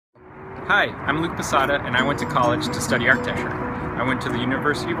Hi, I'm Luke Posada and I went to college to study architecture. I went to the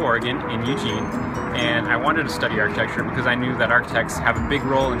University of Oregon in Eugene, and I wanted to study architecture because I knew that architects have a big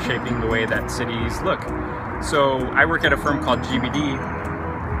role in shaping the way that cities look. So I work at a firm called GBD,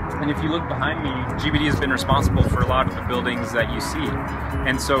 and if you look behind me, GBD has been responsible for a lot of the buildings that you see.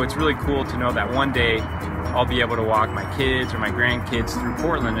 And so it's really cool to know that one day I'll be able to walk my kids or my grandkids through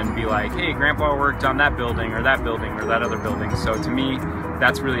Portland and be like, hey, Grandpa worked on that building or that other building. So to me,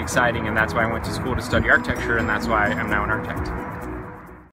 that's really exciting, and that's why I went to school to study architecture, and that's why I'm now an architect.